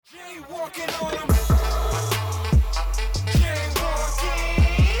Jaywalking on 'em. Jaywalking.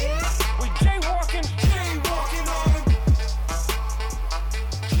 We jaywalking on 'em.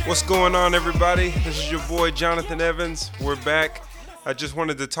 What's going on, everybody? This is your boy Jonathan Evans. We're back. I just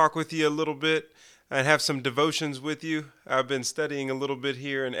wanted to talk with you a little bit and have some devotions with you. I've been studying a little bit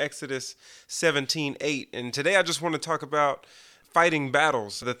here in Exodus 17:8, and today I just want to talk about fighting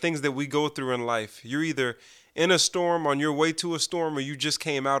battles, the things that we go through in life. You're either in a storm, on your way to a storm, or you just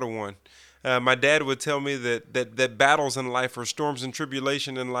came out of one. My dad would tell me that battles in life, or storms and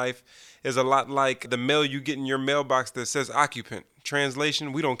tribulation in life, is a lot like the mail you get in your mailbox that says occupant.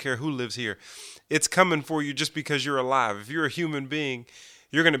 Translation, we don't care who lives here. It's coming for you just because you're alive. If you're a human being,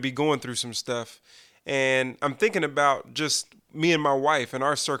 you're going to be going through some stuff. And I'm thinking about just me and my wife and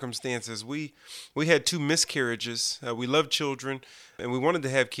our circumstances. We had 2 miscarriages. We love children, and we wanted to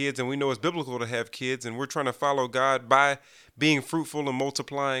have kids, and we know it's biblical to have kids, and we're trying to follow God by being fruitful and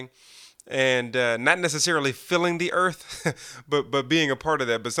multiplying, and not necessarily filling the earth, but being a part of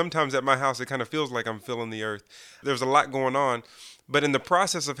that. But sometimes at my house, it kind of feels like I'm filling the earth. There's a lot going on. But in the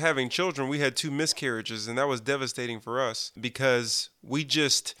process of having children, we had 2 miscarriages, and that was devastating for us because we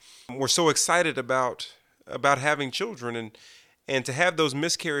just were so excited about having children, and to have those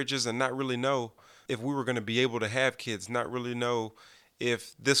miscarriages and not really know if we were going to be able to have kids, not really know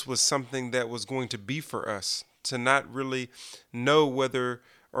if this was something that was going to be for us, to not really know whether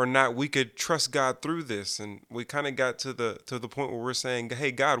or not we could trust God through this. And we kind of got to the point where we're saying,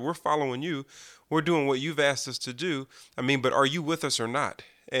 hey, God, we're following you. We're doing what you've asked us to do. But are you with us or not?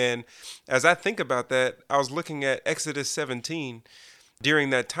 And as I think about that, I was looking at Exodus 17 during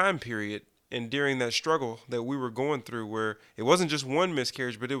that time period and during that struggle that we were going through, where it wasn't just 1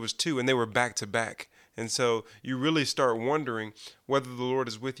 miscarriage, but it was 2, and they were back to back. And so you really start wondering whether the Lord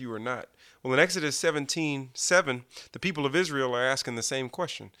is with you or not. Well, in Exodus 17:7, the people of Israel are asking the same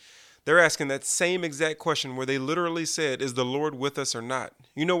question. They're asking that same exact question where they literally said, is the Lord with us or not?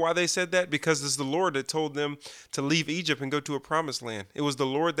 You know why they said that? Because it's the Lord that told them to leave Egypt and go to a promised land. It was the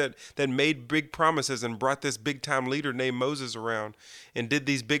Lord that made big promises and brought this big time leader named Moses around and did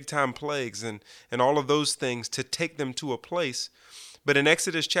these big time plagues and all of those things to take them to a place. But in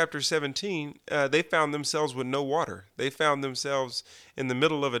Exodus chapter 17, they found themselves with no water. They found themselves in the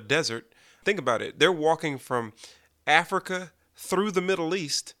middle of a desert. Think about it. They're walking from Africa through the Middle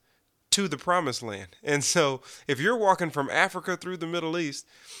East to the promised land. And so if you're walking from Africa through the Middle East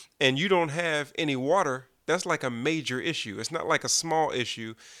and you don't have any water, that's like a major issue. It's not like a small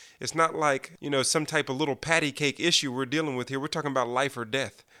issue. It's not like, some type of little patty cake issue we're dealing with here. We're talking about life or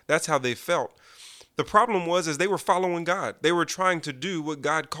death. That's how they felt. The problem is they were following God. They were trying to do what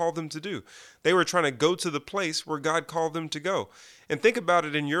God called them to do. They were trying to go to the place where God called them to go. And think about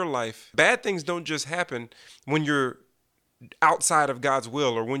it in your life. Bad things don't just happen when you're outside of God's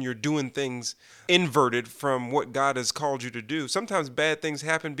will or when you're doing things inverted from what God has called you to do. Sometimes bad things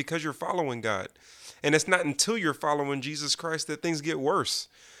happen because you're following God. And it's not until you're following Jesus Christ that things get worse.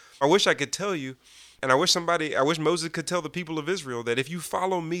 I wish I could tell you, and I wish Moses could tell the people of Israel that if you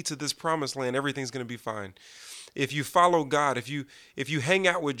follow me to this promised land, everything's going to be fine. If you follow God, if you hang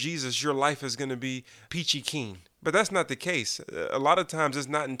out with Jesus, your life is going to be peachy keen. But that's not the case. A lot of times it's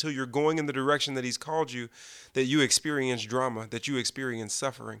not until you're going in the direction that he's called you that you experience drama, that you experience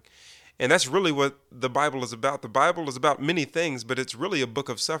suffering. And that's really what the Bible is about. The Bible is about many things, but it's really a book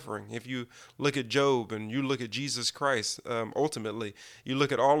of suffering. If you look at Job and you look at Jesus Christ, ultimately, you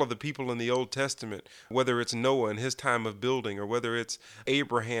look at all of the people in the Old Testament, whether it's Noah and his time of building, or whether it's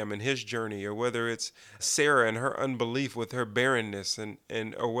Abraham and his journey, or whether it's Sarah and her unbelief with her barrenness,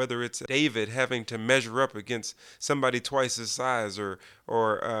 or whether it's David having to measure up against somebody twice his size, or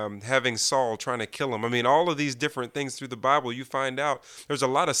having Saul trying to kill him. All of these different things through the Bible, you find out there's a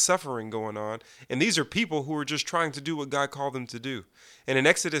lot of suffering going on. And these are people who are just trying to do what God called them to do. And in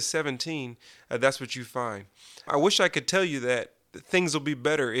Exodus 17, that's what you find. I wish I could tell you that things will be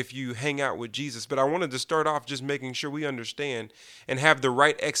better if you hang out with Jesus, but I wanted to start off just making sure we understand and have the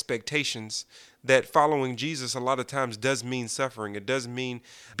right expectations that following Jesus a lot of times does mean suffering. It does mean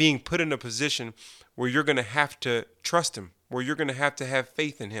being put in a position where you're going to have to trust him, where you're going to have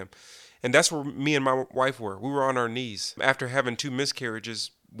faith in him. And that's where me and my wife were. We were on our knees. After having 2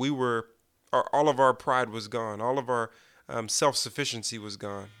 miscarriages, all of our pride was gone. All of our self-sufficiency was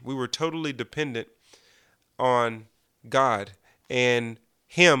gone. We were totally dependent on God and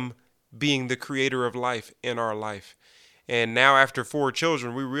him being the creator of life in our life. And now after 4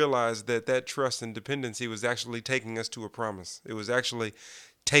 children, we realized that trust and dependency was actually taking us to a promise. It was actually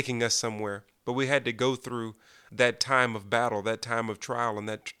taking us somewhere. But we had to go through that time of battle, that time of trial, and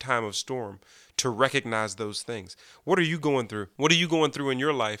that time of storm, to recognize those things. What are you going through? What are you going through in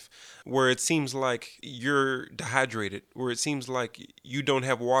your life where it seems like you're dehydrated, where it seems like you don't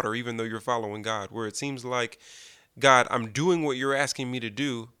have water even though you're following God, where it seems like, God, I'm doing what you're asking me to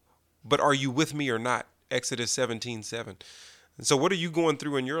do, but are you with me or not? Exodus 17:7. And so what are you going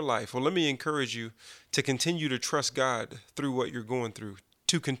through in your life? Well, let me encourage you to continue to trust God through what you're going through,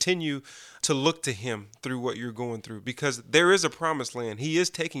 to continue to look to him through what you're going through, because there is a promised land. He is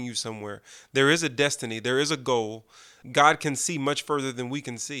taking you somewhere. There is a destiny. There is a goal. God can see much further than we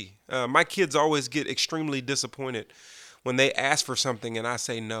can see. My kids always get extremely disappointed when they ask for something and I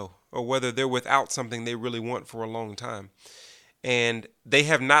say no, or whether they're without something they really want for a long time. And they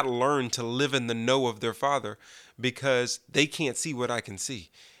have not learned to live in the know of their father because they can't see what I can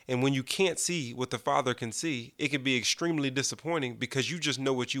see. And when you can't see what the Father can see, it can be extremely disappointing because you just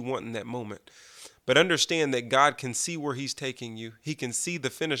know what you want in that moment. But understand that God can see where he's taking you. He can see the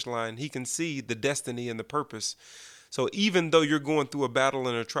finish line. He can see the destiny and the purpose. So even though you're going through a battle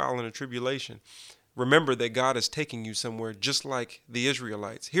and a trial and a tribulation, remember that God is taking you somewhere, just like the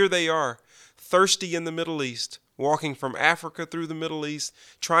Israelites. Here they are, thirsty in the Middle East, walking from Africa through the Middle East,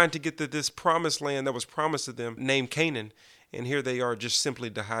 trying to get to this promised land that was promised to them, named Canaan. And here they are, just simply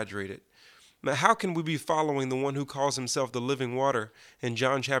dehydrated. Now, how can we be following the one who calls himself the living water in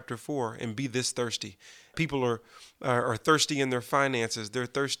John chapter 4 and be this thirsty? People are thirsty in their finances. They're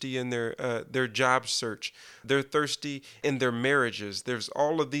thirsty in their job search. They're thirsty in their marriages. There's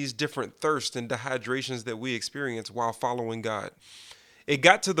all of these different thirsts and dehydrations that we experience while following God. It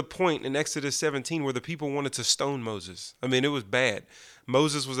got to the point in Exodus 17 where the people wanted to stone Moses. I mean, it was bad.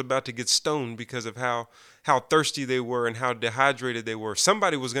 Moses was about to get stoned because of how thirsty they were and how dehydrated they were.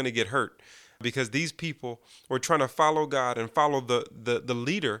 Somebody was going to get hurt because these people were trying to follow God and follow the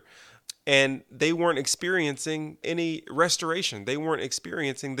leader, and they weren't experiencing any restoration. They weren't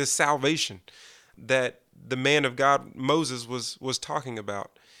experiencing this salvation that the man of God, Moses, was talking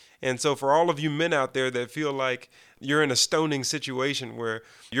about. And so for all of you men out there that feel like you're in a stoning situation where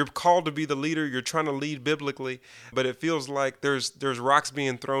you're called to be the leader, you're trying to lead biblically, but it feels like there's rocks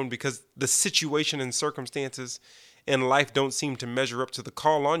being thrown because the situation and circumstances in life don't seem to measure up to the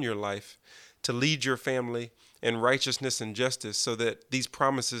call on your life to lead your family in righteousness and justice so that these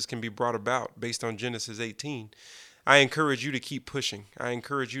promises can be brought about based on Genesis 18. I encourage you to keep pushing. I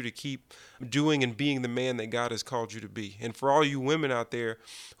encourage you to keep doing and being the man that God has called you to be. And for all you women out there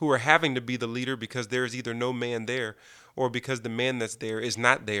who are having to be the leader because there is either no man there, or because the man that's there is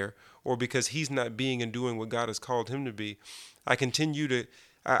not there, or because he's not being and doing what God has called him to be,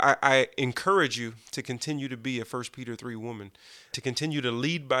 I encourage you to continue to be a 1 Peter 3 woman, to continue to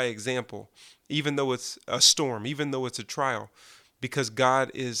lead by example, even though it's a storm, even though it's a trial, because God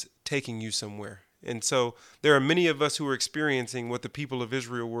is taking you somewhere. And so there are many of us who are experiencing what the people of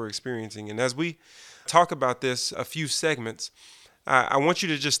Israel were experiencing. And as we talk about this, a few segments, I want you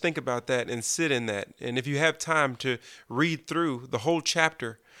to just think about that and sit in that. And if you have time to read through the whole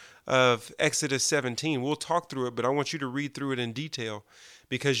chapter of Exodus 17, we'll talk through it, but I want you to read through it in detail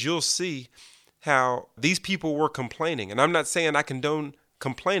because you'll see how these people were complaining. And I'm not saying I condone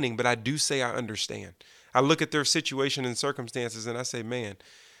complaining, but I do say I understand. I look at their situation and circumstances and I say, man,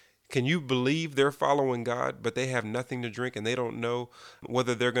 can you believe they're following God, but they have nothing to drink and they don't know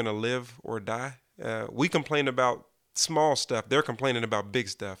whether they're going to live or die? We complain about small stuff. They're complaining about big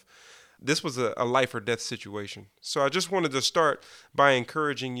stuff. This was a life or death situation. So I just wanted to start by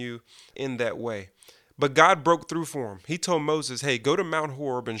encouraging you in that way. But God broke through for him. He told Moses, hey, go to Mount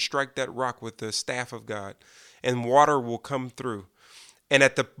Horeb and strike that rock with the staff of God, and water will come through. And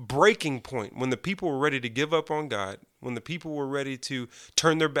at the breaking point, when the people were ready to give up on God, when the people were ready to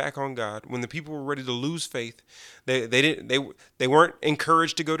turn their back on God, when the people were ready to lose faith, they weren't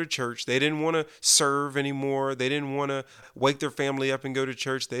encouraged to go to church. They didn't want to serve anymore. They didn't want to wake their family up and go to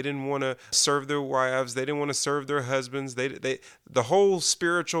church. They didn't want to serve their wives. They didn't want to serve their husbands. The whole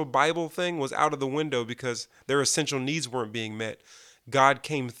spiritual Bible thing was out of the window because their essential needs weren't being met. God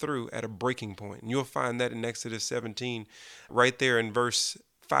came through at a breaking point. And you'll find that in Exodus 17, right there in verse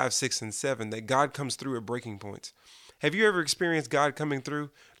 5, 6, and 7, that God comes through at breaking points. Have you ever experienced God coming through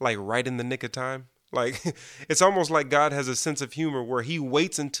like right in the nick of time? Like it's almost like God has a sense of humor where he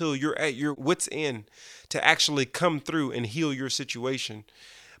waits until you're at your wit's end to actually come through and heal your situation.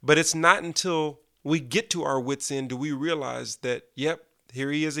 But it's not until we get to our wit's end do we realize that, yep,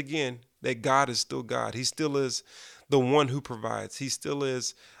 here he is again, that God is still God. He still is the one who provides. He still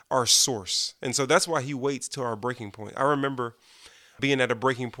is our source. And so that's why he waits till our breaking point. I remember being at a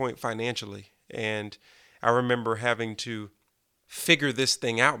breaking point financially, and I remember having to figure this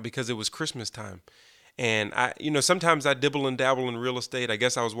thing out because it was Christmas time. And sometimes I dibble and dabble in real estate. I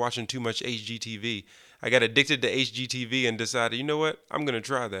guess I was watching too much HGTV. I got addicted to HGTV and decided, you know what? I'm going to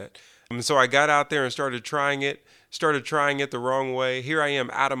try that. And so I got out there and started trying it the wrong way. Here I am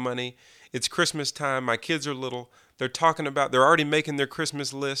out of money. It's Christmas time. My kids are little. They're already making their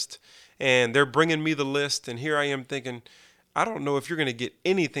Christmas list, and they're bringing me the list. And here I am thinking, I don't know if you're going to get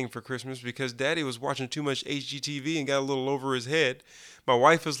anything for Christmas because Daddy was watching too much HGTV and got a little over his head. My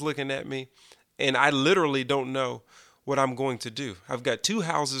wife is looking at me, and I literally don't know what I'm going to do. I've got 2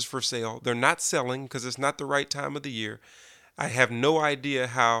 houses for sale. They're not selling because it's not the right time of the year. I have no idea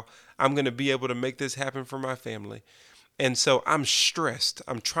how I'm going to be able to make this happen for my family. And so I'm stressed.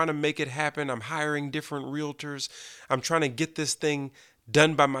 I'm trying to make it happen. I'm hiring different realtors. I'm trying to get this thing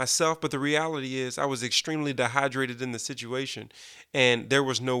done by myself. But the reality is I was extremely dehydrated in the situation, and there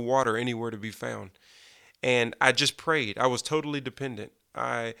was no water anywhere to be found. And I just prayed. I was totally dependent.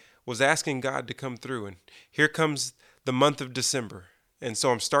 I was asking God to come through. And here comes the month of December. And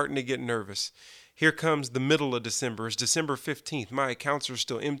so I'm starting to get nervous. Here comes the middle of December. It's December 15th. My accounts are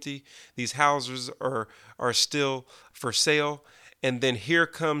still empty. These houses are still for sale. And then here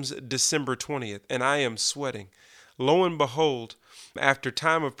comes December 20th, and I am sweating. Lo and behold, after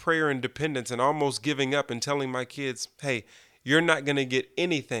time of prayer and dependence and almost giving up and telling my kids, hey, you're not going to get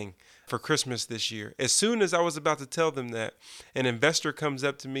anything for Christmas this year. As soon as I was about to tell them that, an investor comes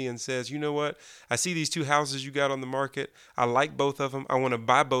up to me and says, you know what? I see these 2 houses you got on the market. I like both of them. I want to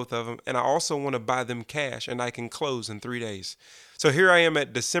buy both of them. And I also want to buy them cash, and I can close in 3 days. So here I am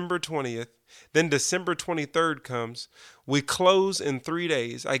at December 20th. Then December 23rd comes. We close in 3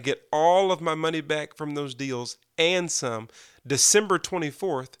 days. I get all of my money back from those deals and some. December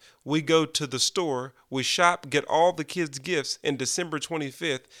 24th, we go to the store, we shop, get all the kids' gifts. And December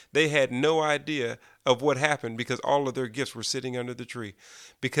 25th, they had no idea of what happened because all of their gifts were sitting under the tree.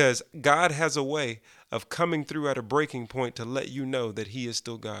 Because God has a way of coming through at a breaking point to let you know that He is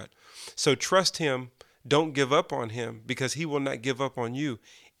still God. So trust Him. Don't give up on Him because He will not give up on you,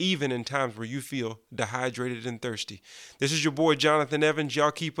 even in times where you feel dehydrated and thirsty. This is your boy, Jonathan Evans.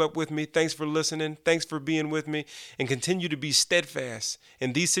 Y'all keep up with me. Thanks for listening. Thanks for being with me. And continue to be steadfast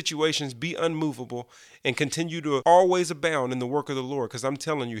in these situations. Be unmovable and continue to always abound in the work of the Lord, because I'm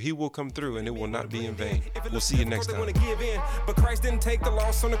telling you, He will come through and it will not be in vain. We'll see you next time. But Christ didn't take the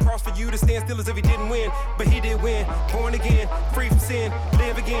loss on the cross for you to stand still as if He didn't win. But He did win. Born again, free from sin,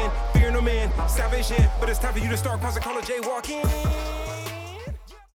 live again, fear no man, salvation. But it's time for you to start crossing, call it jaywalking.